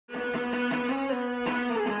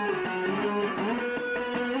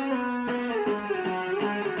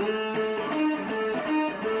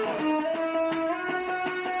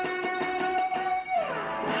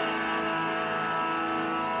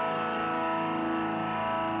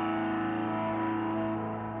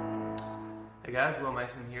Hey guys, Will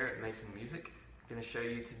Mason here at Mason Music. I'm going to show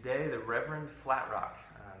you today the Reverend Flatroc.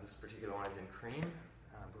 This particular one is in cream.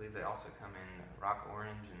 I believe they also come in rock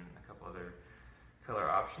orange and a couple other color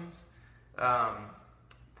options.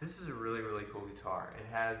 This is a really cool guitar. It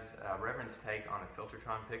has Reverend's take on a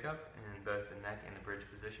filtertron pickup in both the neck and the bridge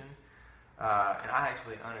position. And I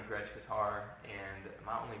actually own a Gretsch guitar, and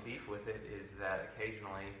my only beef with it is that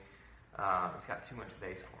occasionally it's got too much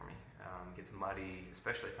bass for me. It gets muddy,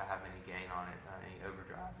 especially if I have any gain on it, any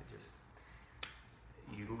overdrive.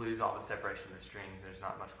 You lose all the separation of the strings. There's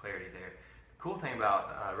not much clarity there. The cool thing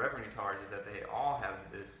about Reverend guitars is that they all have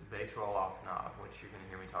this bass roll-off knob, which you're going to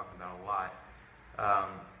hear me talking about a lot.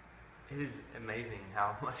 It is amazing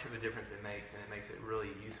how much of a difference it makes, and it makes it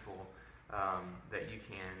really useful that you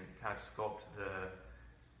can kind of sculpt the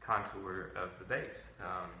contour of the bass.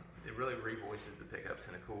 It really revoices the pickups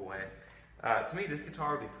in a cool way. To me, this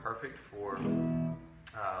guitar would be perfect for a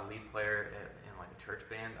lead player in like a church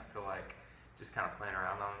band. I feel like just kind of playing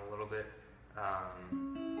around on it a little bit.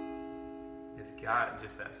 It's got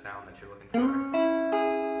just that sound that you're looking for.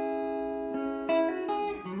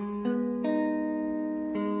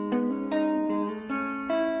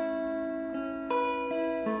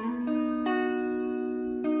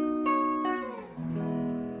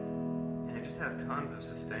 Has tons of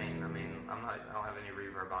sustain. I mean, I don't have any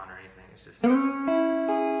reverb on or anything. It's just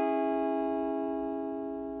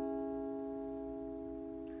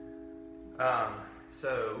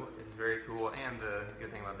so it's very cool. And the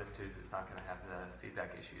good thing about this too is it's not going to have the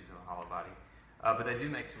feedback issues of a hollow body. But they do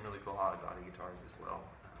make some really cool hollow body guitars as well,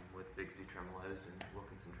 with Bigsby tremolos and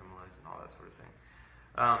Wilkinson tremolos and all that sort of thing.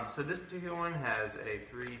 So this particular one has a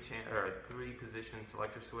three position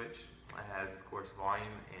selector switch. It has, of course,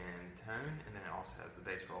 volume and tone, and then it also has the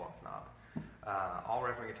bass roll-off knob. All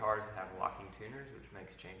Reverend guitars have locking tuners, which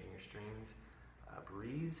makes changing your strings a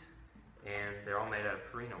breeze, and they're all made out of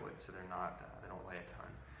Perino wood, so they don't weigh a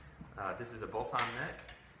ton. This is a bolt-on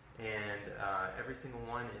neck, and every single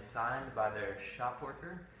one is signed by their shop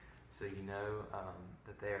worker, so you know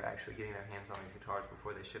that they are actually getting their hands on these guitars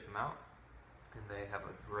before they ship them out. And they have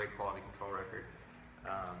a great quality control record.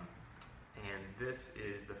 And this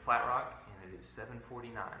is the Flatroc, and it is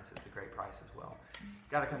 $749, so it's a great price as well.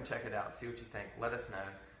 Got to come check it out, see what you think, let us know.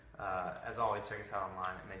 As always, check us out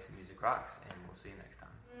online at Mason Music Rocks, and we'll see you next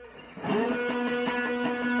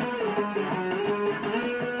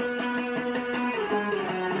time.